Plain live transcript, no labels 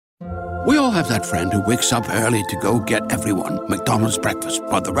We all have that friend who wakes up early to go get everyone McDonald's breakfast,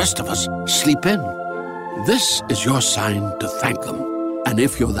 while the rest of us sleep in. This is your sign to thank them. And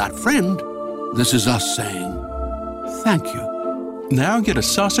if you're that friend, this is us saying thank you. Now get a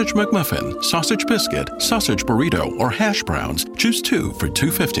sausage McMuffin, sausage biscuit, sausage burrito, or hash browns. Choose 2 for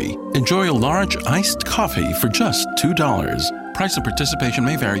 $2.50. Enjoy a large iced coffee for just $2. Price and participation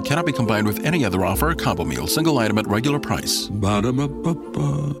may vary. Cannot be combined with any other offer or combo meal. Single item at regular price.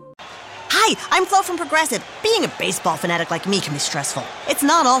 Ba-da-ba-ba-ba. Hi, I'm Flo from Progressive. Being a baseball fanatic like me can be stressful. It's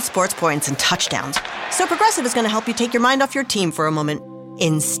not all sports points and touchdowns. So Progressive is going to help you take your mind off your team for a moment.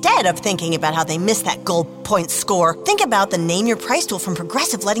 Instead of thinking about how they missed that goal point score, think about the Name Your Price tool from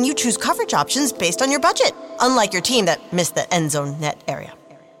Progressive, letting you choose coverage options based on your budget, unlike your team that missed the end zone net area.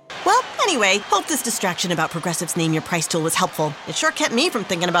 Well, anyway, hope this distraction about Progressive's Name Your Price tool was helpful. It sure kept me from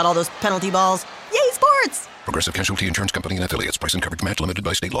thinking about all those penalty balls. Yay, sports! Progressive Casualty Insurance Company and Affiliates. Price and coverage match limited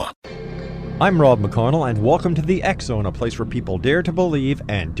by state law. I'm Rob McConnell, and welcome to the X Zone, a place where people dare to believe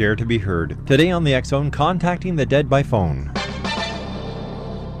and dare to be heard. Today on the X Zone, contacting the dead by phone.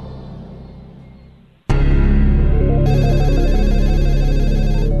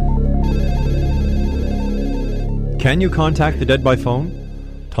 Can you contact the dead by phone?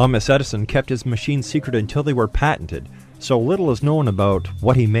 Thomas Edison kept his machine secret until they were patented, so little is known about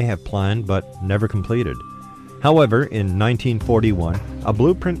what he may have planned but never completed. However, in 1941, a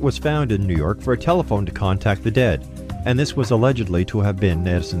blueprint was found in New York for a telephone to contact the dead, and this was allegedly to have been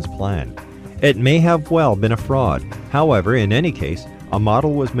Edison's plan. It may have well been a fraud. However, in any case, a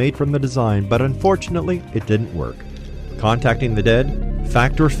model was made from the design, but unfortunately, it didn't work. Contacting the dead?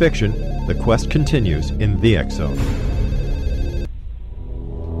 Fact or fiction? The quest continues in the X Zone.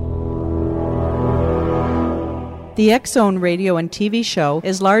 The X Zone radio and TV show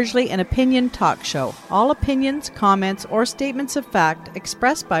is largely an opinion talk show. All opinions, comments, or statements of fact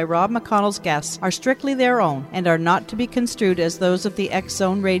expressed by Rob McConnell's guests are strictly their own and are not to be construed as those of the X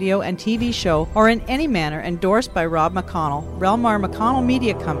Zone radio and TV show or in any manner endorsed by Rob McConnell, Relmar McConnell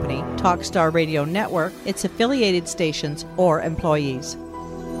Media Company, Talkstar Radio Network, its affiliated stations, or employees.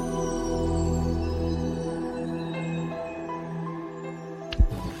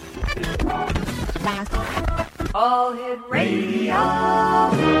 All Hit Radio.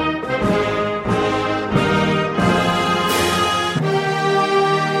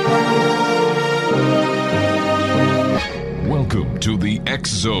 Welcome to the X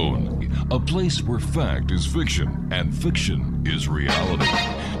Zone, a place where fact is fiction and fiction is reality.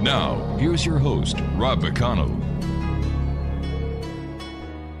 Now, here's your host, Rob McConnell.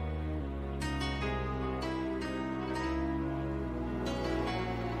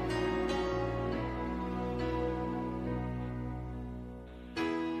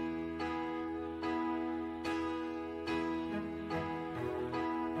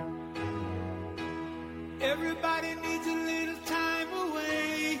 Everybody needs a little time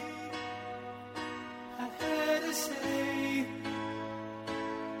away. I heard her say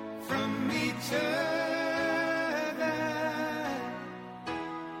from each other.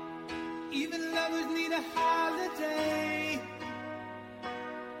 Even lovers need a holiday.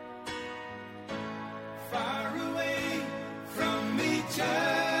 Far away from each other.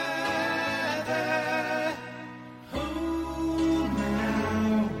 Home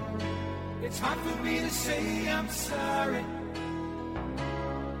now. It's hard for me to say I'm sorry.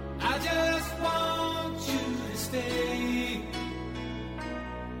 I just want you to stay.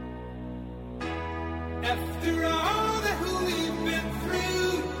 After all that we've been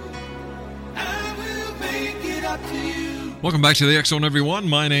through, I will make it up to you. Welcome back to the X Zone, everyone.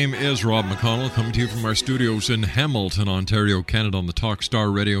 My name is Rob McConnell, coming to you from our studios in Hamilton, Ontario, Canada, on the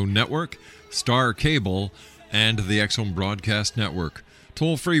Talkstar Radio Network, Star Cable, and the X Zone Broadcast Network.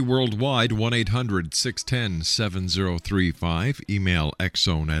 Toll free worldwide, 1-800-610-7035. Email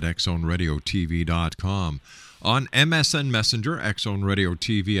xzone@xzoneradiotv.com. On MSN Messenger,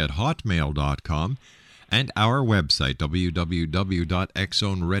 xzoneradiotv@hotmail.com. And our website,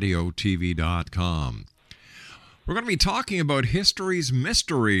 www.xzoneradiotv.com. We're going to be talking about history's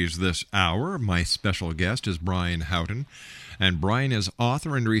mysteries this hour. My special guest is Brian Haughton. And Brian is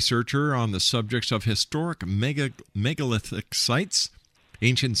author and researcher on the subjects of historic megalithic sites,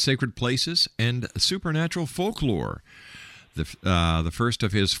 ancient sacred places, and supernatural folklore. The first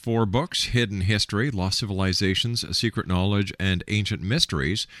of his 4 books, Hidden History, Lost Civilizations, Secret Knowledge, and Ancient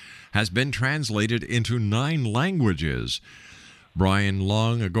Mysteries, has been translated into 9 languages. Brian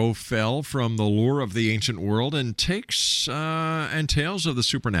long ago fell from the lure of the ancient world and tales of the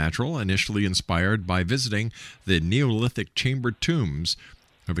supernatural, initially inspired by visiting the Neolithic chambered tombs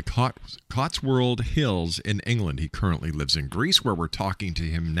of the Cotswold Hills in England. He currently lives in Greece, where we're talking to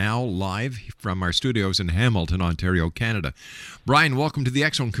him now live from our studios in Hamilton, Ontario, Canada. Brian, welcome to the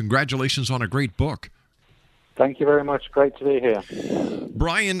X-Zone. Congratulations on a great book. Thank you very much. Great to be here.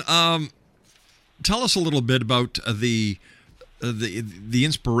 Brian, tell us a little bit about the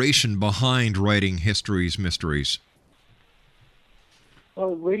inspiration behind writing History's Mysteries.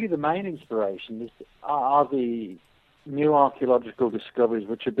 Well, really the main inspiration are the new archaeological discoveries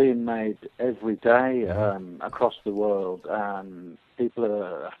which are being made every day across the world. People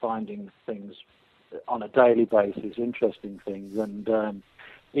are finding things on a daily basis, interesting things, and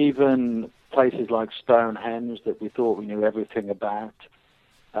even places like Stonehenge that we thought we knew everything about.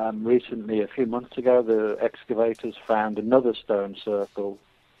 Recently, a few months ago, the excavators found another stone circle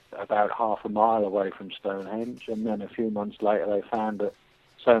about half a mile away from Stonehenge, and then a few months later they found that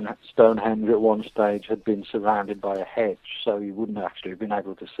Stonehenge at one stage had been surrounded by a hedge, so you wouldn't actually have been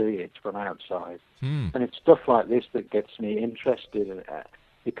able to see it from outside. And it's stuff like this that gets me interested,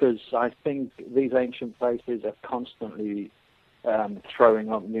 because I think these ancient places are constantly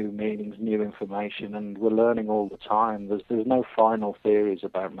throwing up new meanings, new information, and we're learning all the time. There's no final theories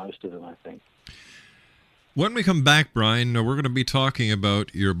about most of them, I think. When we come back, Brian, we're going to be talking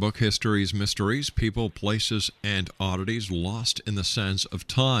about your book, History's Mysteries, People, Places, and Oddities Lost in the Sands of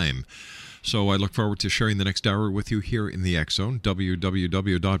Time. So I look forward to sharing the next hour with you here in the X-Zone,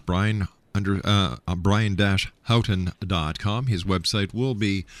 www.brian-haughton.com. His website will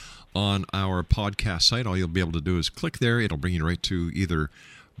be on our podcast site. All you'll be able to do is click there. It'll bring you right to either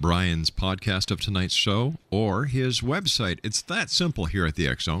Brian's podcast of tonight's show or his website. It's that simple here at the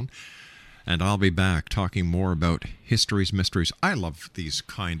X-Zone. And I'll be back talking more about History's Mysteries. I love these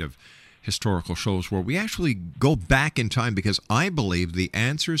kind of historical shows where we actually go back in time, because I believe the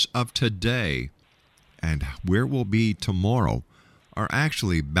answers of today and where we'll be tomorrow are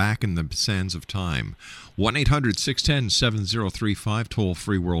actually back in the sands of time. 1-800-610-7035, toll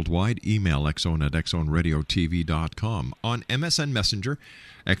free worldwide. Email xzone@xzoneradiotv.com. On MSN Messenger,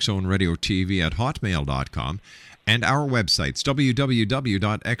 xzoneradiotv@hotmail.com. And our websites,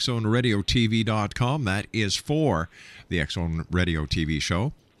 www.xzoneradiotv.com. That is for the X-Zone Radio TV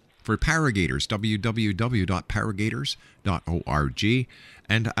show. For Paragators, www.paragators.org.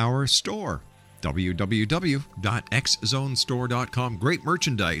 And our store, www.xzonestore.com. Great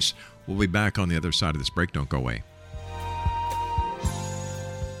merchandise. We'll be back on the other side of this break. Don't go away.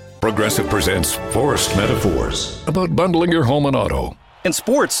 Progressive presents Forced Metaphors about bundling your home and auto. In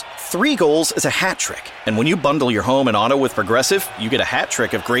sports, 3 goals is a hat trick. And when you bundle your home and auto with Progressive, you get a hat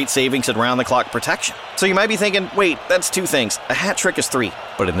trick of great savings and round-the-clock protection. So you might be thinking, wait, that's 2 things. A hat trick is 3.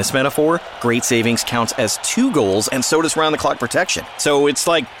 But in this metaphor, great savings counts as 2 goals, and so does round-the-clock protection. So it's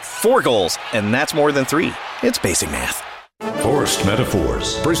like 4 goals, and that's more than 3. It's basic math. Forced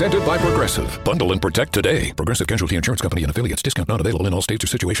Metaphors, presented by Progressive. Bundle and protect today. Progressive Casualty Insurance Company and affiliates. Discount not available in all states or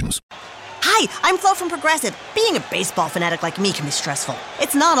situations. Hi, I'm Flo from Progressive. Being a baseball fanatic like me can be stressful.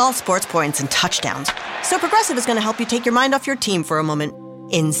 It's not all sports points and touchdowns. So Progressive is going to help you take your mind off your team for a moment.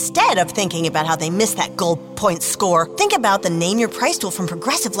 Instead of thinking about how they missed that goal point score, think about the Name Your Price tool from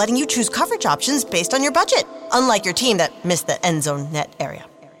Progressive, letting you choose coverage options based on your budget, unlike your team that missed the end zone net area.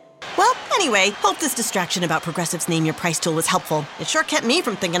 Well, anyway, hope this distraction about Progressive's Name Your Price tool was helpful. It sure kept me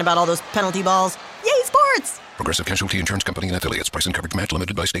from thinking about all those penalty balls. Yay, sports! Progressive Casualty Insurance Company and affiliates. Price and coverage match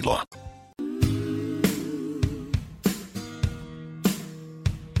limited by state law.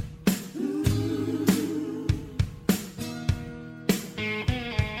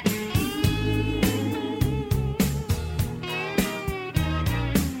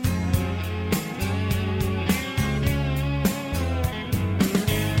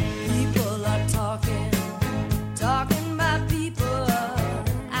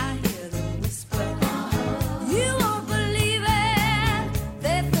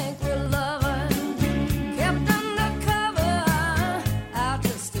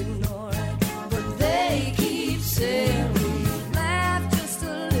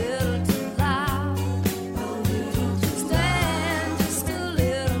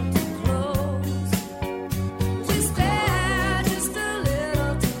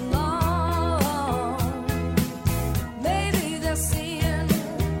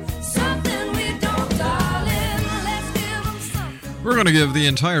 We're going to give the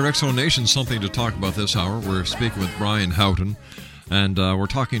entire X-Zone Nation something to talk about this hour. We're speaking with Brian Haughton, and we're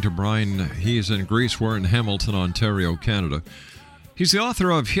talking to Brian. He's in Greece. We're in Hamilton, Ontario, Canada. He's the author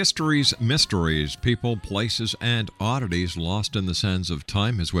of History's Mysteries, People, Places, and Oddities Lost in the Sands of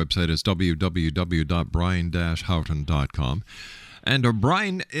Time. His website is www.brian-haughton.com. And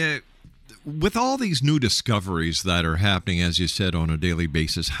Brian, with all these new discoveries that are happening, as you said, on a daily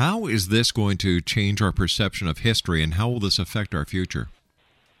basis, how is this going to change our perception of history, and how will this affect our future?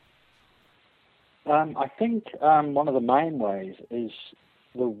 I think one of the main ways is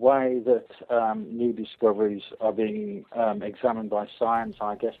the way that new discoveries are being examined by science.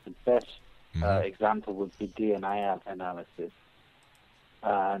 I guess the best example would be DNA analysis.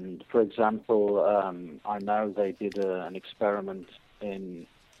 And, for example, I know they did an experiment in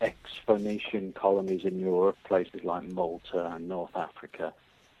ex-Phoenician colonies in Europe, places like Malta and North Africa,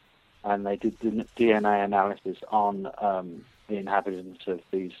 and they did DNA analysis on the inhabitants of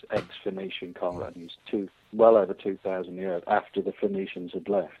these ex-Phoenician colonies well over 2,000 years after the Phoenicians had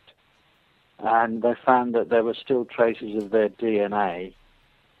left. And they found that there were still traces of their DNA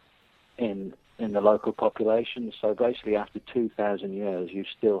in the local population. So basically after 2,000 years, you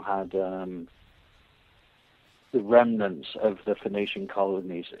still had the remnants of the Phoenician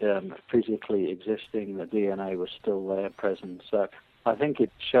colonies physically existing. The DNA was still there, present. So I think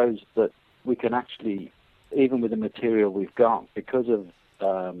it shows that we can actually, even with the material we've got, because of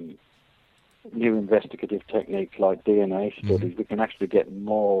new investigative techniques like DNA studies, we can actually get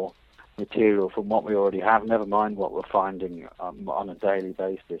more material from what we already have, never mind what we're finding on a daily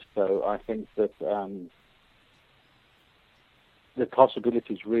basis. So I think that the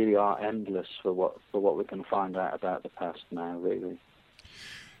possibilities really are endless for what we can find out about the past now, really.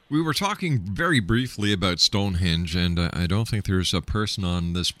 We were talking very briefly about Stonehenge, and I don't think there's a person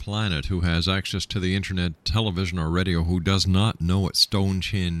on this planet who has access to the internet, television, or radio who does not know what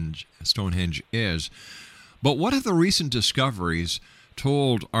Stonehenge is. But what have the recent discoveries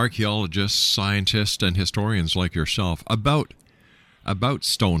told archaeologists, scientists, and historians like yourself about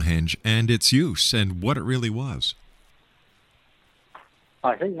Stonehenge and its use and what it really was?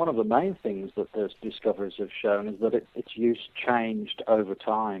 I think one of the main things that those discoveries have shown is that its use changed over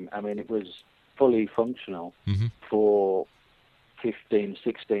time. I mean, it was fully functional for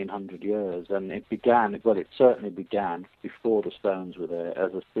 1600 years, and it certainly began before the stones were there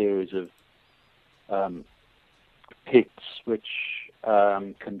as a series of pits which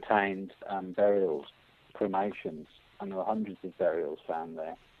contained burials, cremations, and there were hundreds of burials found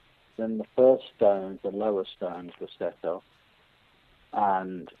there. Then the first stones, the lower stones, were set up,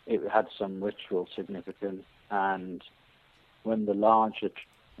 and it had some ritual significance. And when the larger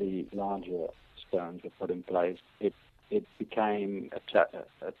stones were put in place, it became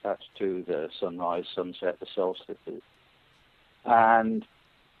attached to the sunrise, sunset, the solstices. And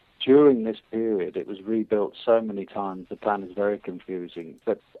during this period, it was rebuilt so many times, the plan is very confusing.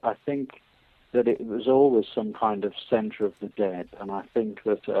 But I think that it was always some kind of center of the dead, and I think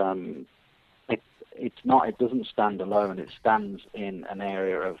that it doesn't stand alone. It stands in an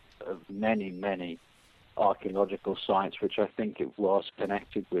area of many, many archaeological sites, which I think it was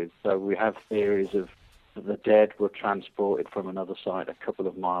connected with. So we have theories of the dead were transported from another site a couple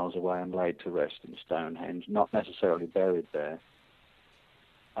of miles away and laid to rest in Stonehenge, not necessarily buried there,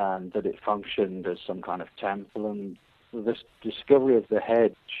 and that it functioned as some kind of temple. And this discovery of the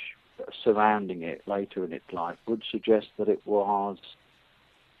hedge surrounding it later in its life would suggest that it was,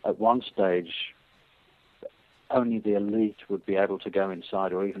 at one stage, only the elite would be able to go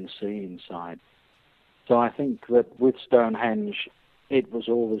inside or even see inside. So I think that with Stonehenge, it was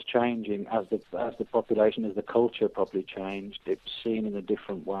always changing as the population, as the culture probably changed. It was seen in a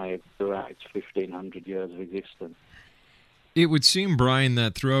different way throughout its 1,500 years of existence. It would seem, Brian,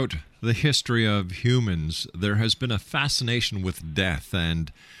 that throughout the history of humans, there has been a fascination with death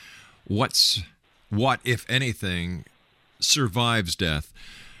and what, if anything, survives death.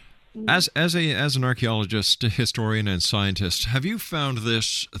 As an archaeologist, historian, and scientist, have you found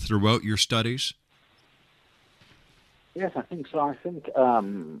this throughout your studies? Yes, I think so. I think,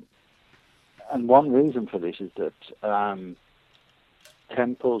 and one reason for this is that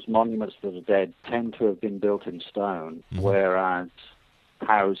temples, monuments for the dead, tend to have been built in stone, whereas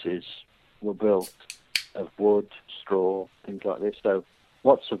houses were built of wood, straw, things like this. So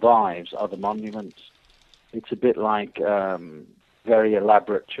what survives are the monuments. It's a bit like very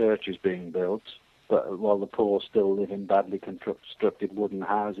elaborate churches being built, but while the poor still live in badly constructed wooden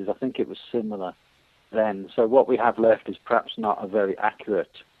houses. I think it was similar then. So what we have left is perhaps not a very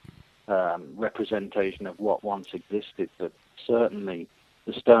accurate representation of what once existed, but certainly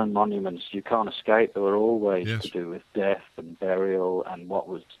the stone monuments, you can't escape. They were always to do with death and burial and what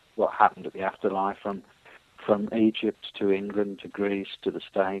happened at the afterlife, from Egypt to England to Greece to the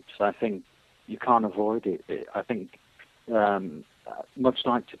States. I think you can't avoid it. I think much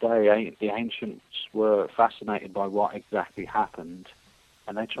like today, the ancients were fascinated by what exactly happened,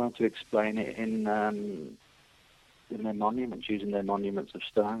 and they tried to explain it in their monuments, using their monuments of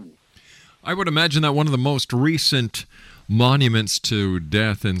stone. I would imagine that one of the most recent monuments to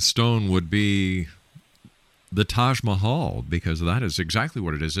death in stone would be the Taj Mahal, because that is exactly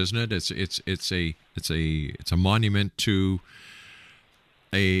what it is, isn't it? It's a monument to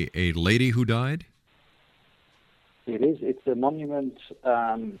a lady who died. It is. It's a monument,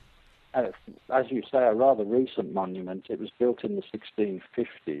 as you say, a rather recent monument. It was built in the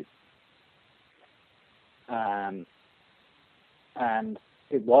 1650s, and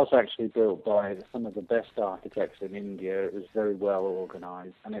it was actually built by some of the best architects in India. It was very well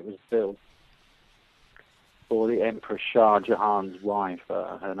organized, and it was built for the Emperor Shah Jahan's wife.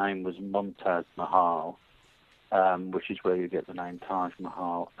 Her name was Mumtaz Mahal, which is where you get the name Taj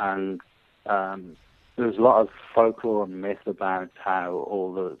Mahal. And there was a lot of folklore and myth about how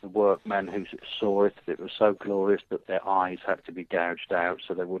all the workmen who saw it, it was so glorious that their eyes had to be gouged out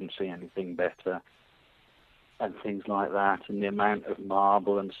so they wouldn't see anything better, and things like that, and the amount of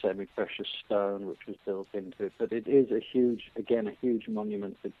marble and semi-precious stone which was built into it. But it is a huge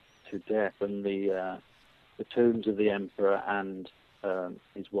monument to death, and the tombs of the emperor and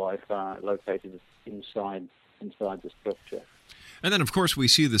his wife are located inside the structure. And then, of course, we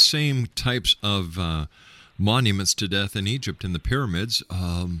see the same types of monuments to death in Egypt in the pyramids.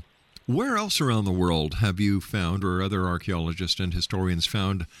 Where else around the world have you found, or other archaeologists and historians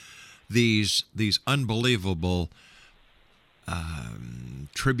found, these unbelievable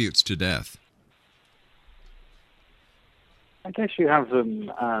tributes to death? I guess you have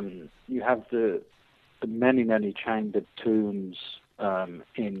them. You have the many chambered tombs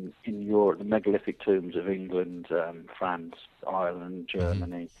in Europe, the megalithic tombs of England, France, Ireland,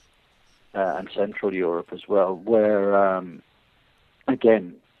 Germany, and Central Europe as well, where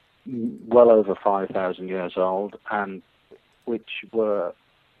again, well over 5,000 years old, and which were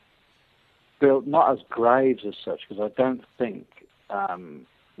built not as graves as such, because I don't think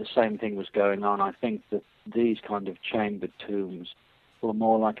the same thing was going on. I think that these kind of chambered tombs were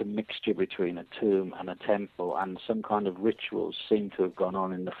more like a mixture between a tomb and a temple, and some kind of rituals seem to have gone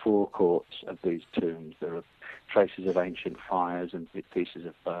on in the forecourts of these tombs. There are traces of ancient fires and pieces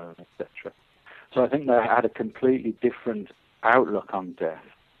of bone, etc. So I think they had a completely different outlook on death,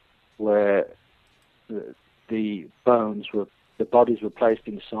 where the bodies were placed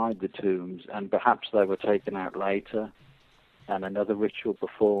inside the tombs, and perhaps they were taken out later, and another ritual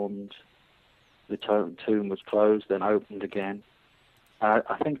performed. The tomb was closed, then opened again.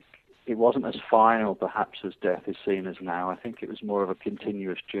 I think it wasn't as final, perhaps, as death is seen as now. I think it was more of a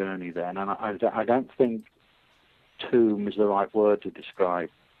continuous journey then, and I don't think tomb is the right word to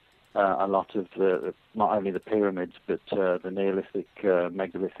describe a lot of not only the pyramids, but the Neolithic,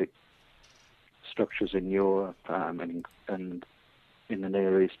 megalithic structures in Europe and in the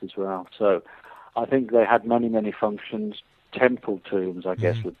Near East as well. So I think they had many functions. Temple tombs, I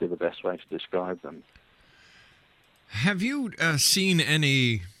guess, would be the best way to describe them. Have you seen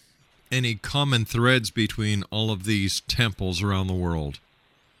any common threads between all of these temples around the world?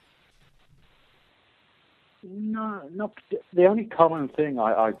 No, not the only common thing,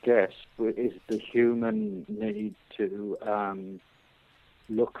 I guess, is the human need to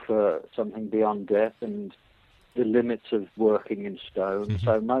look for something beyond death and the limits of working in stone.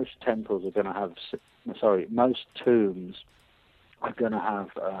 So most temples are going to have, most tombs are going to have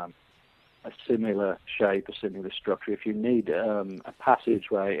a similar shape, a similar structure. If you need a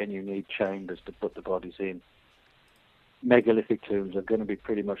passageway and you need chambers to put the bodies in, megalithic tombs are going to be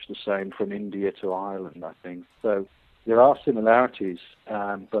pretty much the same from India to Ireland, I think. So there are similarities,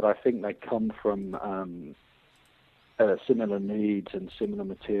 but I think they come from similar needs and similar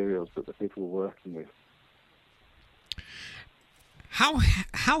materials that the people were working with.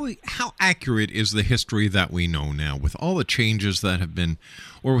 How accurate is the history that we know now, with all the changes that have been,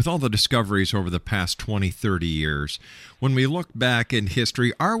 or with all the discoveries over the past 20, 30 years? When we look back in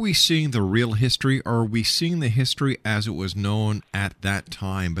history, are we seeing the real history, or are we seeing the history as it was known at that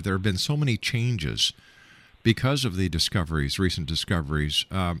time? But there have been so many changes because of the discoveries, recent discoveries.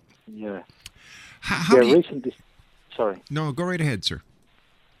 Sorry. No, go right ahead, sir.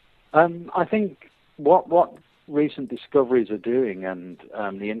 I think what recent discoveries are doing, and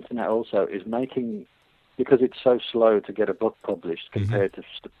the internet also, is making, because it's so slow to get a book published compared to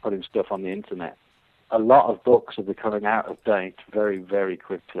putting stuff on the internet, a lot of books are becoming out of date very, very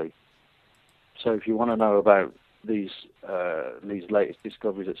quickly. So if you want to know about these latest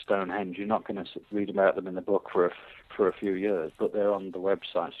discoveries at Stonehenge, you're not going to read about them in the book for a few years, but they're on the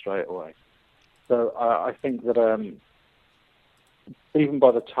website straight away. So I think that even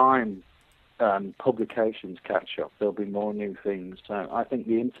by the time publications catch up, there'll be more new things. So I think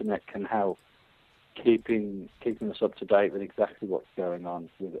the internet can help keeping us up to date with exactly what's going on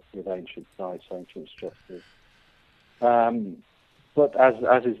with ancient sites, ancient structures. But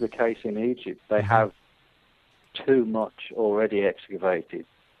as is the case in Egypt, they have too much already excavated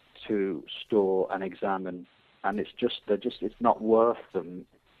to store and examine, and it's not worth them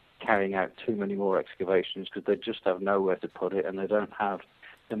carrying out too many more excavations because they just have nowhere to put it and they don't have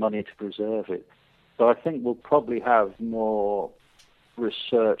the money to preserve it. So I think we'll probably have more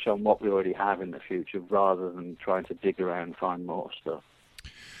research on what we already have in the future rather than trying to dig around and find more stuff.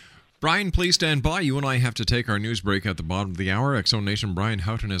 Brian, please stand by. You and I have to take our news break at the bottom of the hour. X-Zone Nation, Brian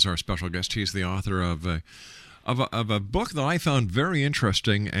Haughton is our special guest. He's the author of a book that I found very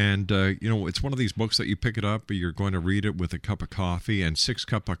interesting, and it's one of these books that you pick it up, you're going to read it with a cup of coffee, and 6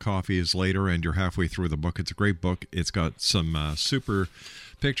 cups of coffee is later, and you're halfway through the book. It's a great book. It's got some super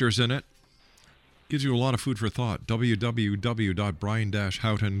pictures in it. Gives you a lot of food for thought.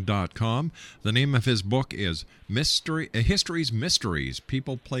 www.brian-haughton.com. The name of his book is History's Mysteries,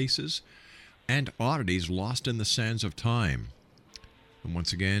 People, Places, and Oddities Lost in the Sands of Time. And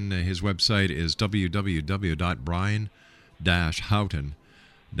once again, his website is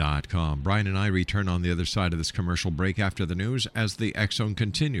www.brian-haughton.com. Brian and I return on the other side of this commercial break after the news as the X-Zone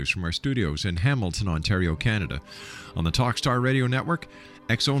continues from our studios in Hamilton, Ontario, Canada, on the Talkstar Radio Network,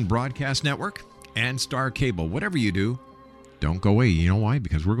 X-Zone Broadcast Network, and Star Cable. Whatever you do, don't go away. You know why?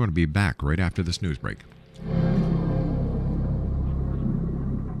 Because we're going to be back right after this news break.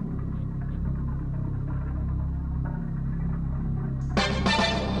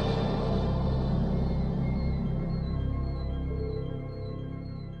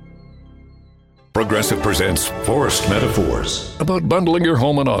 Progressive presents Forced Metaphors about bundling your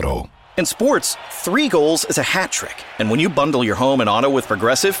home and auto. In sports, 3 goals is a hat trick. And when you bundle your home and auto with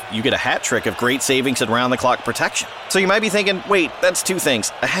Progressive, you get a hat trick of great savings and round-the-clock protection. So you might be thinking, wait, that's 2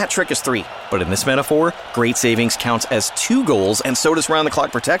 things. A hat trick is 3. But in this metaphor, great savings counts as 2 goals, and so does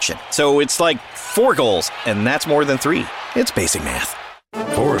round-the-clock protection. So it's like 4 goals, and that's more than 3. It's basic math.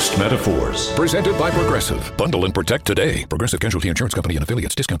 Forced Metaphors, presented by Progressive. Bundle and protect today. Progressive Casualty Insurance Company and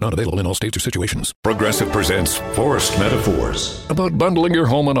affiliates. Discount not available in all states or situations. Progressive presents Forced Metaphors about bundling your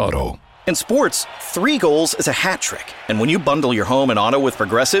home and auto. In sports, 3 goals is a hat trick. And when you bundle your home and auto with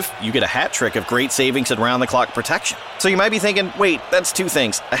Progressive, you get a hat trick of great savings and round-the-clock protection. So you might be thinking, wait, that's 2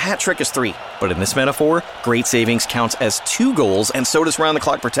 things. A hat trick is 3. But in this metaphor, great savings counts as 2 goals, and so does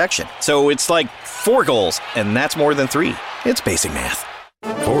round-the-clock protection. So it's like 4 goals, and that's more than 3. It's basic math.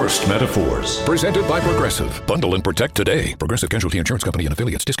 Forced Metaphors, presented by Progressive. Bundle and protect today. Progressive Casualty Insurance Company and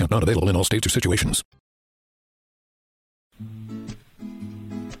affiliates. Discount not available in all states or situations.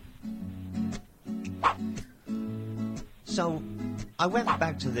 So I went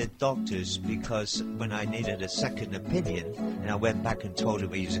back to the doctors because when I needed a second opinion, and I went back and told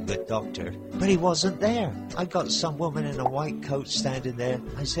him he was a good doctor, but he wasn't there. I got some woman in a white coat standing there.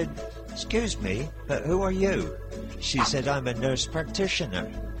 I said, "Excuse me, but who are you?" She said, "I'm a nurse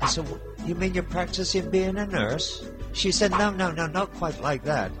practitioner." I said, "You mean you're practicing being a nurse?" She said, no, not quite like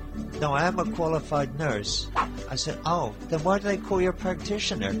that. "No, I am a qualified nurse." I said, "Oh, then why do they call you a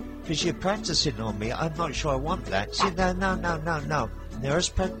practitioner? Because you're practicing on me. I'm not sure I want that." She said, No. Nurse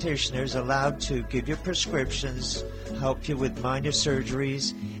practitioners allowed to give you prescriptions, help you with minor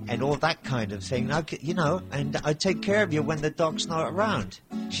surgeries, and all that kind of thing. And I take care of you when the doc's not around.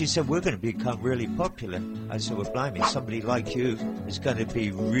 She said, "We're going to become really popular." I said, "Well, blimey, somebody like you is going to be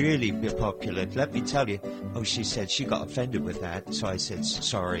really popular. Let me tell you." Oh, she said she got offended with that. So I said,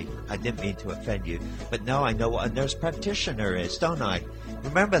 "Sorry, I didn't mean to offend you. But now I know what a nurse practitioner is, don't I?"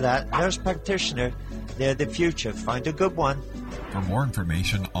 Remember that, nurse practitioner, they're the future. Find a good one. For more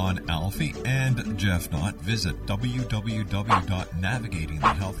information on Alfie and Jeff Knott, visit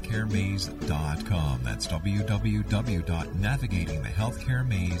www.navigatingthehealthcaremaze.com. That's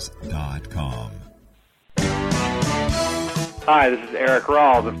www.navigatingthehealthcaremaze.com. Hi, this is Eric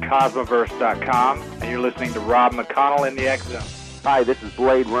Rawls of Cosmoverse.com, and you're listening to Rob McConnell in the X-Zone. Hi, this is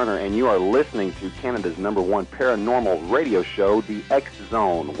Blade Runner, and you are listening to Canada's #1 paranormal radio show, The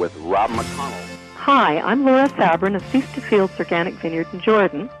X-Zone, with Rob McConnell. Hi, I'm Laura Sabrin of Feast to Fields Organic Vineyard in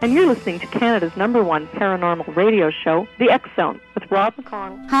Jordan, and you're listening to Canada's #1 paranormal radio show, The X-Zone, with Rob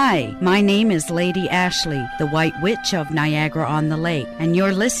McConnell. Hi, my name is Lady Ashley, the White Witch of Niagara-on-the-Lake, and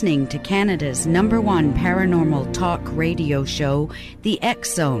you're listening to Canada's #1 paranormal talk radio show, The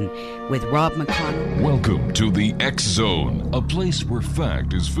X-Zone, with Rob McConnell. Welcome to The X-Zone, a place where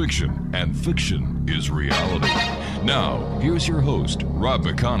fact is fiction and fiction is reality. Now, here's your host, Rob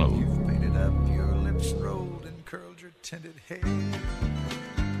McConnell. Rolled and curled your tinted hair.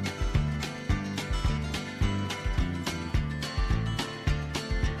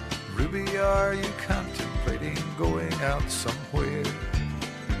 Ruby are you contemplating going out somewhere?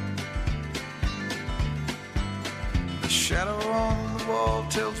 The shadow on the wall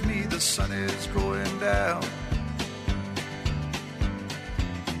tells me the sun is going down.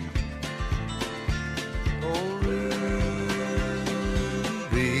 Oh,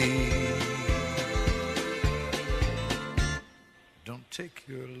 Ruby, don't take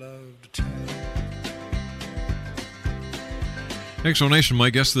your love to town. Explanation,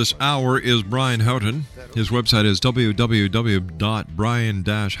 my guest this hour is Brian Haughton. His website is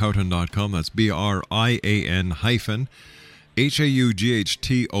www.brian-haughton.com. That's BRIAN-HAUGHTON. He's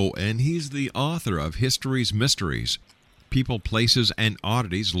the author of History's Mysteries, People, Places, and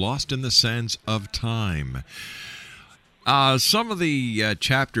Oddities Lost in the Sands of Time. Some of the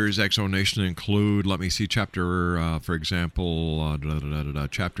chapters, Exonation, include, let me see, chapter, for example,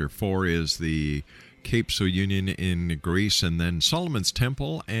 chapter 4 is the Cape Union in Greece, and then Solomon's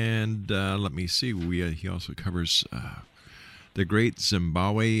Temple, and let me see, he also covers the Great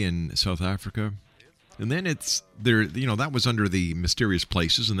Zimbabwe in South Africa. And then it's there, that was under the mysterious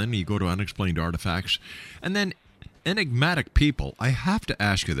places, and then you go to Unexplained Artefacts, and then Enigmatic People. I have to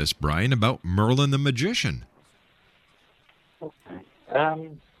ask you this, Brian, about Merlin the Magician. Okay.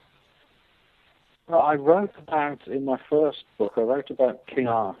 Well, I wrote about, in my first book, I wrote about King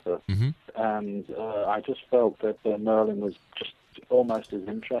Arthur, and I just felt that Merlin was just almost as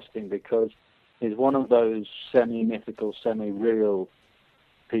interesting because he's one of those semi-mythical, semi-real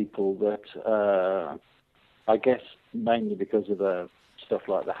people that, I guess, mainly because of the stuff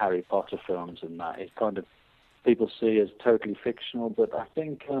like the Harry Potter films and that, it's kind of, people see as totally fictional, but I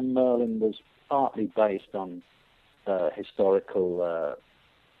think Merlin was partly based on historical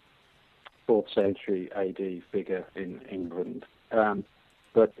 4th century AD figure in England.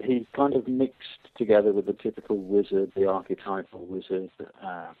 But he kind of mixed together with the typical wizard, the archetypal wizard,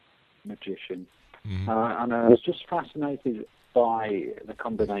 magician. And I was just fascinated by the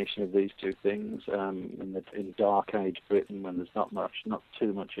combination of these two things in Dark Age Britain, when there's not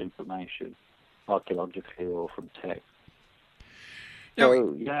too much information, archaeologically or from text.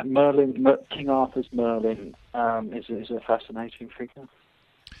 So, yeah, King Arthur's Merlin is a fascinating figure.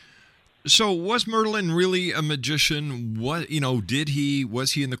 So, was Merlin really a magician? What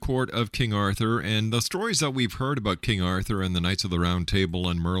was he in the court of King Arthur? And the stories that we've heard about King Arthur and the Knights of the Round Table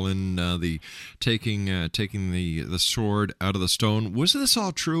and Merlin, the taking the sword out of the stone, was this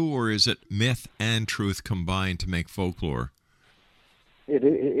all true, or is it myth and truth combined to make folklore?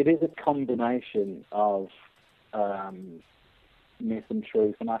 It is a combination of myth and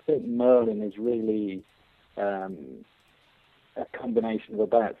truth, and I think Merlin is really a combination of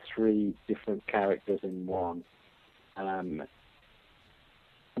about 3 different characters in one.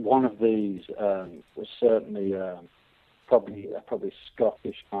 One of these was certainly probably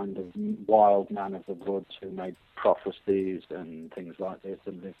Scottish kind of wild man of the woods who made prophecies and things like this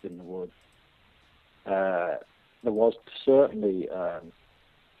and lived in the woods. There was certainly a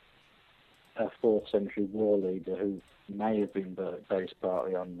 4th century war leader who may have been based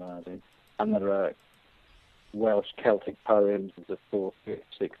partly on Merlin, and there are Welsh Celtic poems of the 4th, 5th,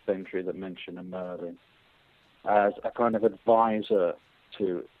 6th century that mention a Merlin as a kind of advisor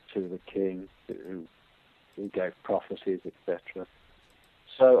to the king who gave prophecies, etc.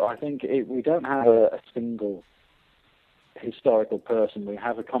 So I think we don't have a single historical person. We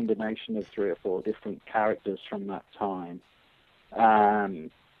have a combination of 3 or 4 different characters from that time.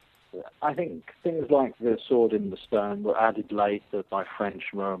 I think things like the sword in the stone were added later by French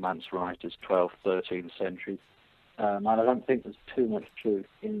Romance writers, 12th, 13th century, and I don't think there's too much truth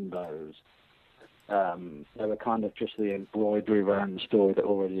in those. They were kind of just the embroidery around the story that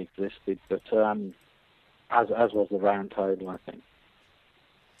already existed, but as was the Round Table, I think.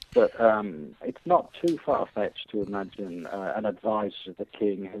 But it's not too far-fetched to imagine an advisor to the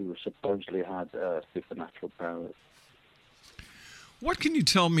king who supposedly had supernatural powers. What can you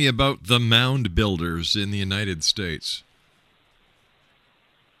tell me about the mound builders in the United States?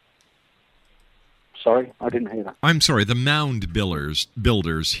 Sorry, I didn't hear that. I'm sorry, the mound builders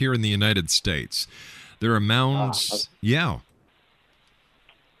here in the United States. There are mounds. Yeah.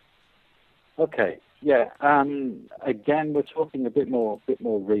 Okay. Yeah. Again, we're talking a bit more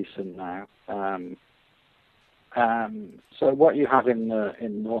recent now. So what you have in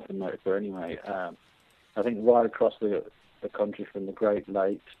North America, anyway, I think right across the country from the Great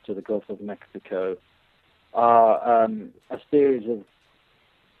Lakes to the Gulf of Mexico are a series of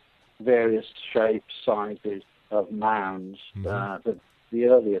various shapes, sizes of mounds, the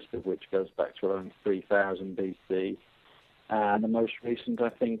earliest of which goes back to around 3000 BC, and the most recent, I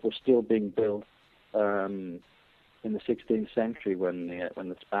think, was still being built in the 16th century when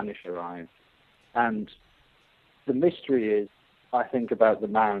the Spanish arrived. And the mystery is, I think, about the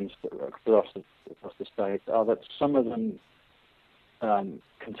mounds across the state are that some of them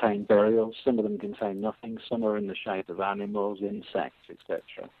contain burials, some of them contain nothing, some are in the shape of animals, insects, etc.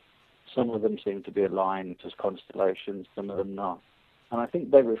 Some of them seem to be aligned as constellations, some of them not. And I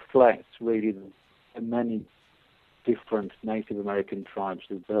think they reflect really the many different Native American tribes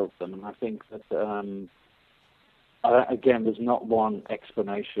who built them. And I think that, again, there's not one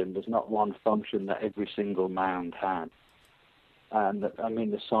explanation, there's not one function that every single mound had. And I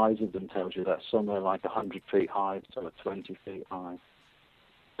mean, the size of them tells you that some are like 100 feet high, some are 20 feet high.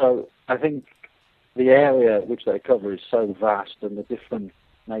 So I think the area which they cover is so vast, and the different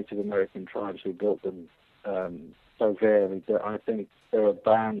Native American tribes who built them so varied, that I think there are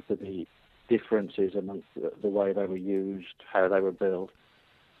bound to be differences amongst the way they were used, how they were built.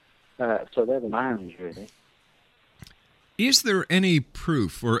 So they're the mounds, really. Is there any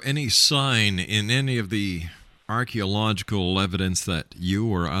proof or any sign in any of the archaeological evidence that you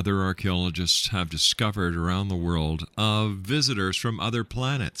or other archaeologists have discovered around the world of visitors from other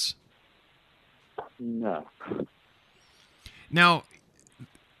planets? No. Now,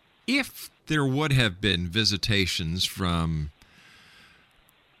 if there would have been visitations from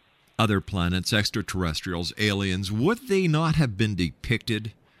other planets, extraterrestrials, aliens, would they not have been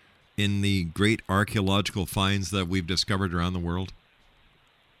depicted in the great archaeological finds that we've discovered around the world?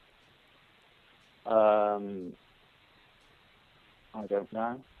 I don't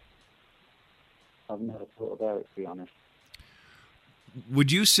know. I've never thought about it, to be honest.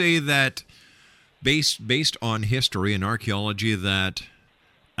 Would you say that, based on history and archaeology, that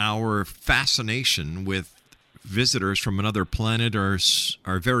our fascination with visitors from another planet are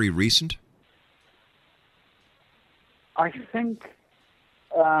very recent? I think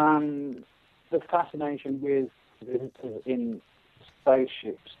the fascination with visitors in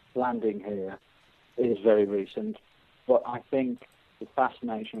spaceships landing here is very recent, but I think the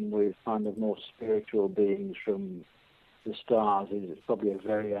fascination with kind of more spiritual beings from the stars is probably a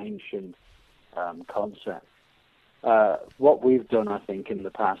very ancient concept. What we've done, I think, in the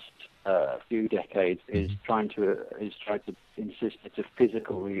past few decades is try to insist it's a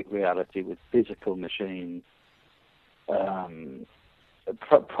physical reality with physical machines,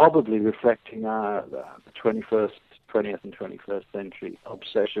 probably reflecting the 20th and 21st century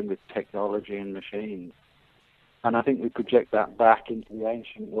obsession with technology and machines. And I think we project that back into the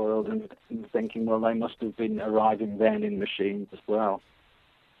ancient world and thinking, well, they must have been arriving then in machines as well.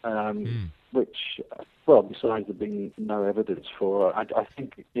 Which, well, besides there being no evidence for, I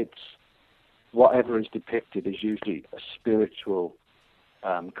think it's whatever is depicted is usually a spiritual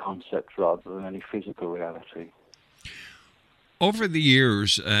concept rather than any physical reality. Over the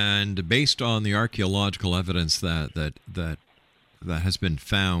years, and based on the archaeological evidence that has been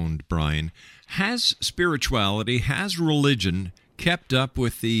found, Brian, has spirituality, has religion kept up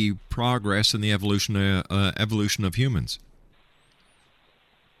with the progress and the evolution of humans?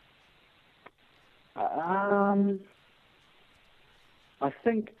 I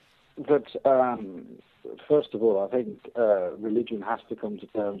think that, first of all, I think religion has to come to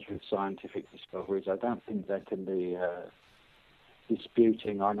terms with scientific discoveries. I don't think there can be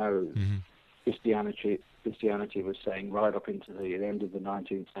disputing. I know Christianity was saying right up into the end of the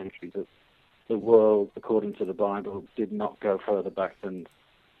 19th century that the world, according to the Bible, did not go further back than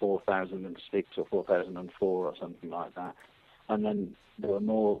 4006 or 4004 or something like that. And then there were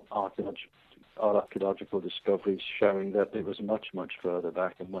more archaeological discoveries showing that it was much, much further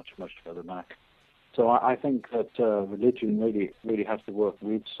back and much, much further back. So I think that religion really has to work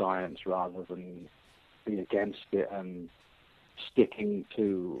with science rather than be against it and sticking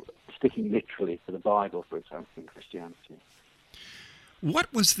literally to the Bible, for example, in Christianity.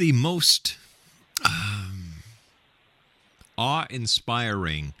 What was the most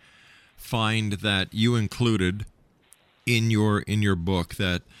awe-inspiring find that you included in your book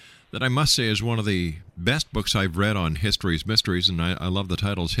that I must say is one of the best books I've read on history's mysteries, and I love the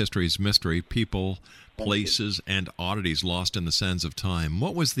titles, History's Mystery, People, Places, and Oddities Lost in the Sands of Time.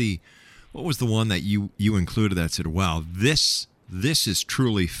 What was the one that you included that said, wow, this is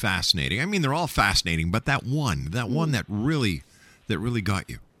truly fascinating? I mean, they're all fascinating, but that one that really got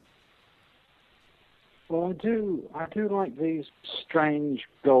you. Well, I do like these strange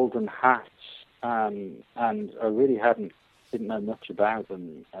golden hats, and I really didn't know much about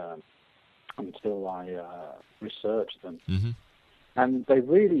them until I researched them. Mm-hmm. And they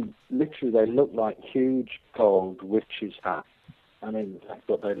literally look like huge gold witches' hats. I mean, that's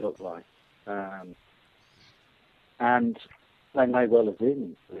what they look like. And they may well have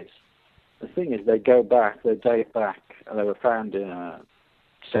been this. the thing is, they date back, and they were found in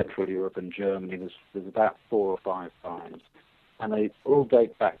Central Europe and Germany. There's about 4 or 5 finds, and they all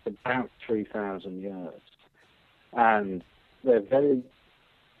date back to about 3,000 years. And they're very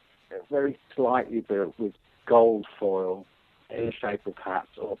slightly built with gold foil in the shape of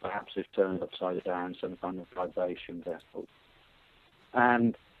hats, or perhaps if turned upside down, some kind of libation vessel.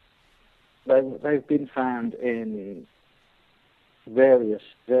 And they've been found in various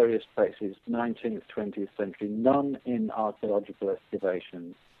places, 19th, 20th century, none in archaeological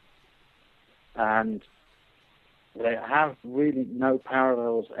excavations. And they have really no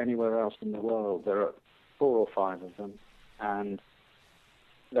parallels anywhere else in the world. There are 4 or 5 of them, and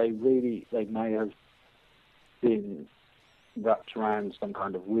they may have been wrapped around some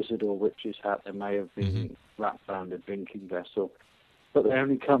kind of wizard or witch's hat. They may have been wrapped around a drinking vessel, but they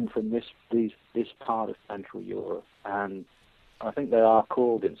only come from this part of Central Europe, and I think they are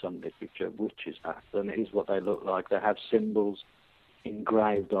called in some literature witches' hats, and it is what they look like. They have symbols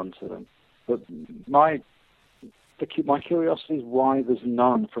engraved onto them. But my curiosity is why there's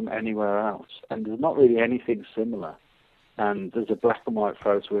none from anywhere else, and there's not really anything similar. And there's a black and white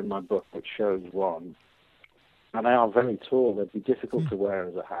photo in my book which shows one, and they are very tall. They'd be difficult to wear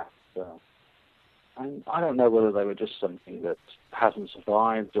as a hat. So. And I don't know whether they were just something that hasn't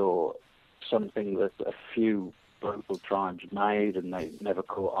survived, or something that a few local tribes made and they never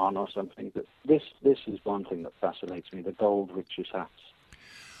caught on, or something. But this is one thing that fascinates me: the gold witches' hats.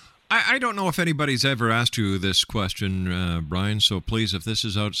 I don't know if anybody's ever asked you this question, Brian, so please, if this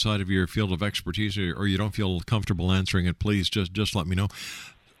is outside of your field of expertise, or you don't feel comfortable answering it, please just let me know.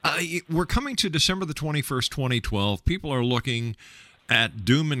 We're coming to December the 21st, 2012. People are looking at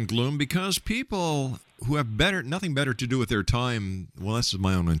doom and gloom because people who have nothing better to do with their time, well, this is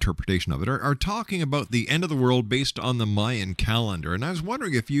my own interpretation of it, are talking about the end of the world based on the Mayan calendar. And I was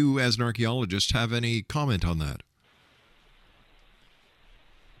wondering if you, as an archaeologist, have any comment on that.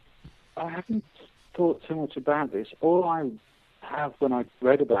 I haven't thought too much about this. All I have when I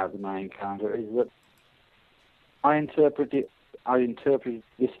read about the Mayan calendar is that I interpret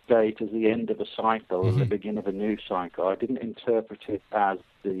this date as the end of a cycle, or the beginning of a new cycle. I didn't interpret it as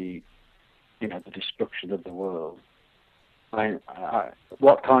the destruction of the world.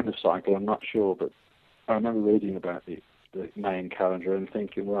 What kind of cycle, I'm not sure, but I remember reading about the Mayan calendar and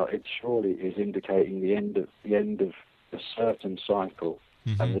thinking, well, it surely is indicating the end of a certain cycle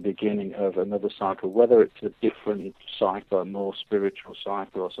and the beginning of another cycle. Whether it's a different cycle, a more spiritual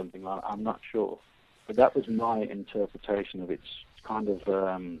cycle or something like that, I'm not sure. But that was my interpretation of its kind of,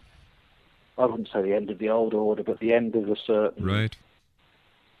 I wouldn't say the end of the old order, but the end of a certain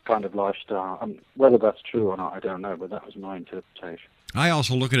kind of lifestyle. Whether that's true or not, I don't know, but that was my interpretation. I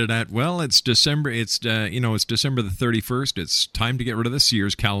also look at it at, well, it's December. It's it's December the 31st. It's time to get rid of this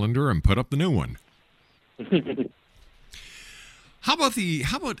year's calendar and put up the new one. How about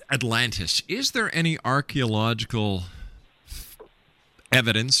Atlantis? Is there any archaeological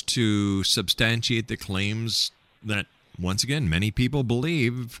evidence to substantiate the claims that, once again, many people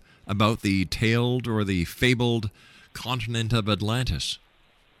believe about the tailed or the fabled continent of Atlantis?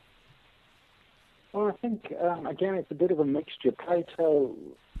 Well, I think, again, it's a bit of a mixture. Plato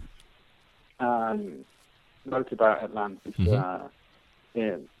wrote about Atlantis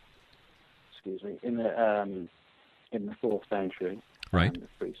in the 4th century,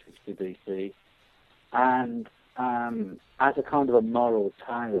 360 BC, and as a kind of a moral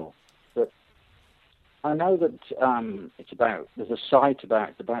tale. But I know that there's a site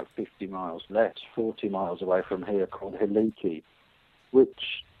about 50 miles less, 40 miles away from here, called Helike,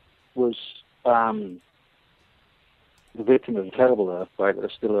 which was the victim of a terrible earthquake. There are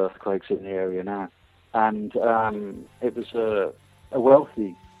still earthquakes in the area now, and it was a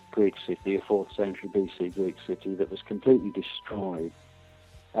wealthy Greek city, a 4th century BC Greek city that was completely destroyed,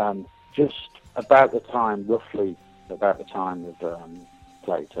 just roughly about the time of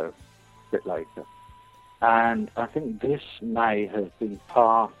Plato, a bit later. And I think this may have been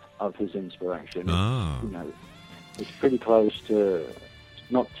part of his inspiration. It's pretty close to,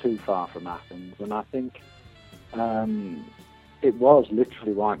 not too far from Athens, and I think it was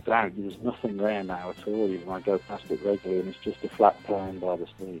literally wiped out. There's nothing there now at all. You might go past it regularly, and it's just a flat plain by the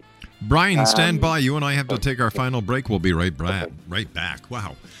sea. Brian, stand by. You and I have to take our final break. We'll be right back.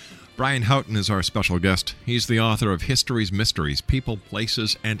 Wow. Brian Haughton is our special guest. He's the author of History's Mysteries, People,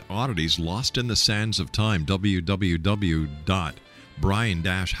 Places, and Oddities Lost in the Sands of Time,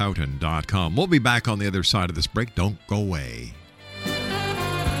 www.brian-haughton.com. We'll be back on the other side of this break. Don't go away.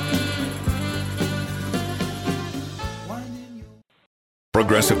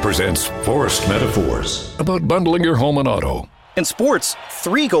 Progressive presents Forced Metaphors about bundling your home and auto. In sports,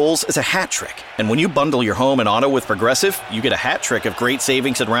 3 goals is a hat trick. And when you bundle your home and auto with Progressive, you get a hat trick of great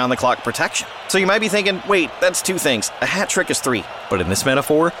savings and round-the-clock protection. So you might be thinking, wait, that's 2 things. A hat trick is 3. But in this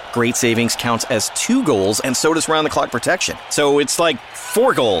metaphor, great savings counts as 2 goals, and so does round-the-clock protection. So it's like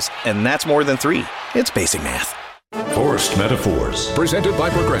 4 goals, and that's more than 3. It's basic math. Forced Metaphors, presented by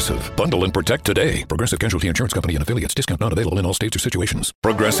Progressive. Bundle and protect today. Progressive Casualty Insurance Company and affiliates. Discount not available in all states or situations.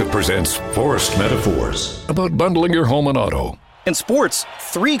 Progressive presents Forced Metaphors, about bundling your home and auto. In sports,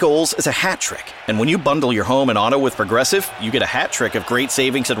 3 goals is a hat trick. And when you bundle your home and auto with Progressive, you get a hat trick of great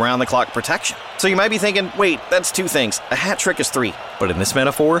savings and round-the-clock protection. So you might be thinking, wait, that's 2 things. A hat trick is 3. But in this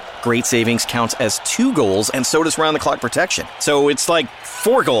metaphor, great savings counts as 2 goals, and so does round-the-clock protection. So it's like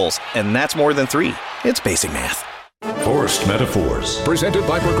 4 goals, and that's more than 3. It's basic math. Forced Metaphors, presented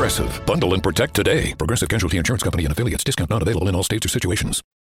by Progressive. Bundle and protect today. Progressive Casualty Insurance Company and affiliates. Discount not available in all states or situations.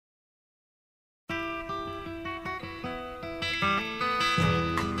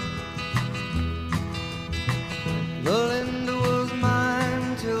 Melinda was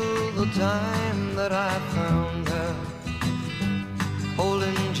mine till the time that I found her,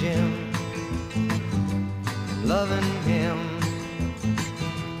 holding Jim, loving him.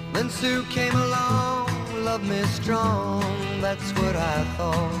 Then Sue came along, loved me strong, that's what I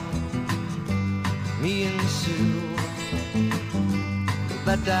thought. Me and Sue,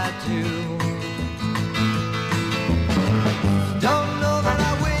 but I do. Don't know that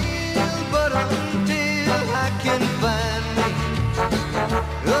I will, but until I can find me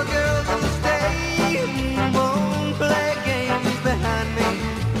a girl that'll stay and won't play games behind me,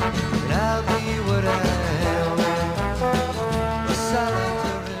 and I'll be what I am, a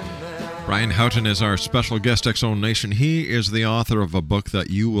solitary man. Brian Haughton is our special guest, X-Zone Nation. He is the author of a book that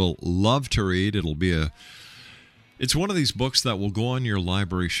you will love to read. It's one of these books that will go on your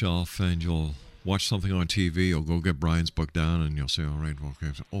library shelf, and you'll watch something on TV, you'll go get Brian's book down, and you'll say, all right,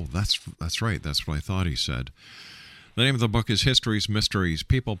 okay, oh, that's right, that's what I thought he said. The name of the book is Histories, Mysteries,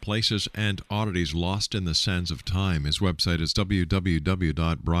 People, Places, and Oddities Lost in the Sands of Time. His website is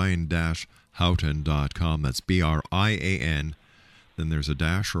www.brian-haughton.com. That's B-R-I-A-N. Then there's a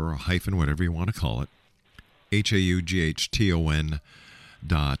dash or a hyphen, whatever you want to call it.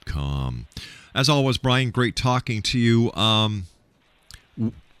 HAUGHTON.com. As always, Brian, great talking to you.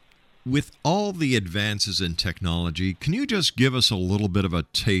 With all the advances in technology, can you just give us a little bit of a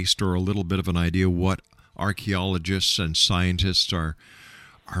taste or a little bit of an idea what archaeologists and scientists are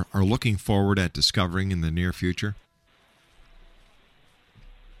looking forward at discovering in the near future?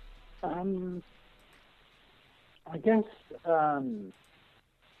 I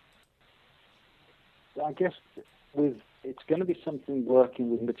guess it's going to be something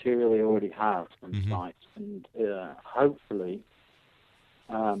working with material they already have from sites, and hopefully,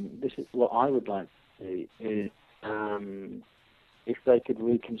 this is what I would like to see is if they could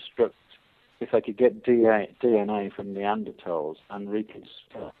reconstruct, if they could get DNA from Neanderthals and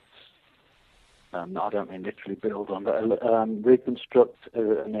reconstruct. I don't mean literally build on, but reconstruct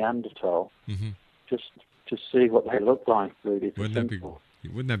a Neanderthal, just to see what they look like. Really, wouldn't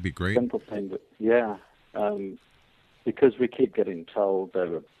that be great? Simple thing, but yeah. Because we keep getting told they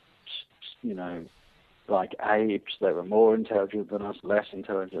were, like apes, they were more intelligent than us, less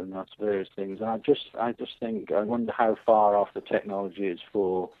intelligent than us, various things. And I just think, I wonder how far off the technology is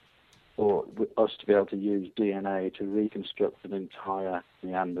for us to be able to use DNA to reconstruct an entire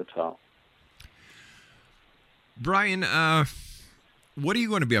Neanderthal. Brian, what are you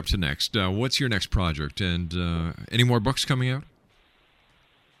going to be up to next? What's your next project? And any more books coming out?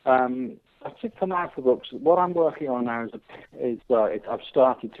 That's it for now for books. What I'm working on now I've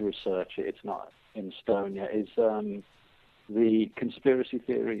started to research it. It's not in stone yet. Is the conspiracy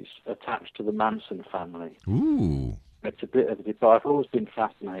theories attached to the Manson family. Ooh. It's a bit of a debate. I've always been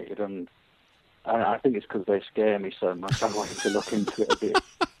fascinated, and I think it's because they scare me so much. I wanted to look into it a bit.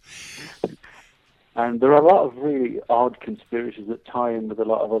 And there are a lot of really odd conspiracies that tie in with a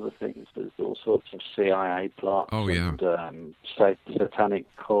lot of other things. There's all sorts of CIA plots and satanic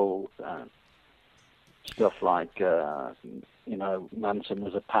cults and stuff like, Manson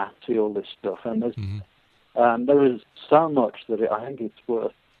was a patsy, all this stuff. And there is so much that I think it's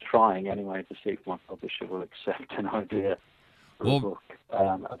worth trying anyway to see if my publisher will accept an idea for a book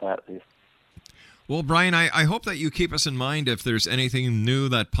about this. Well, Brian, I hope that you keep us in mind if there's anything new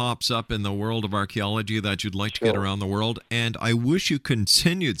that pops up in the world of archaeology that you'd like to get around the world, and I wish you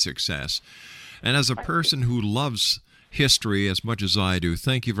continued success. And as a person who loves history as much as I do,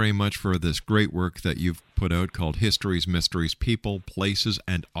 thank you very much for this great work that you've put out called Histories, Mysteries, People, Places,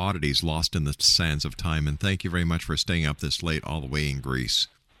 and Oddities Lost in the Sands of Time, and thank you very much for staying up this late all the way in Greece.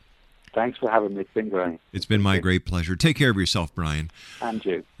 Thanks for having me. It's been great. It's been my great pleasure. Take care of yourself, Brian. And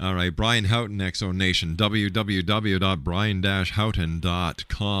you. All right, Brian Haughton, X-Zone Nation,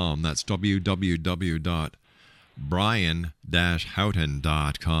 www.brian-haughton.com. That's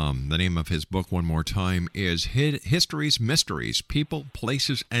www.brian-haughton.com. The name of his book, one more time, is History's Mysteries, People,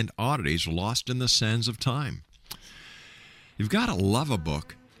 Places, and Oddities Lost in the Sands of Time. You've got to love a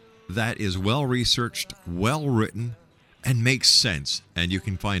book that is well-researched, well-written, and makes sense. And you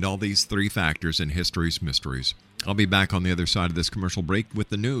can find all these three factors in History's Mysteries. I'll be back on the other side of this commercial break with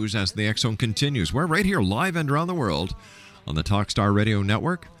the news as the X-Zone continues. We're right here live and around the world on the Talkstar Radio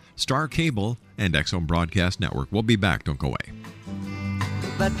Network, Star Cable, and X-Zone Broadcast Network. We'll be back. Don't go away.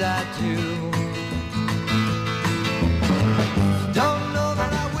 But I do. Don't know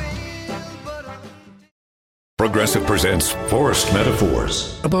that I will, but Progressive presents Forced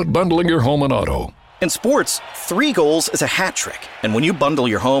Metaphors about bundling your home and auto. In sports, 3 goals is a hat trick. And when you bundle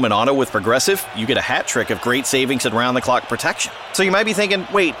your home and auto with Progressive, you get a hat trick of great savings and round-the-clock protection. So you might be thinking,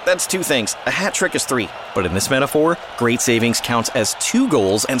 wait, that's 2 things. A hat trick is 3. But in this metaphor, great savings counts as 2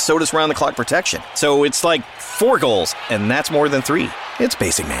 goals, and so does round-the-clock protection. So it's like 4 goals, and that's more than 3. It's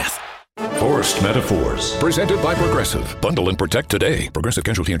basic math. Forced Metaphors, presented by Progressive. Bundle and protect today. Progressive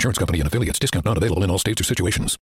Casualty Insurance Company and affiliates. Discount not available in all states or situations.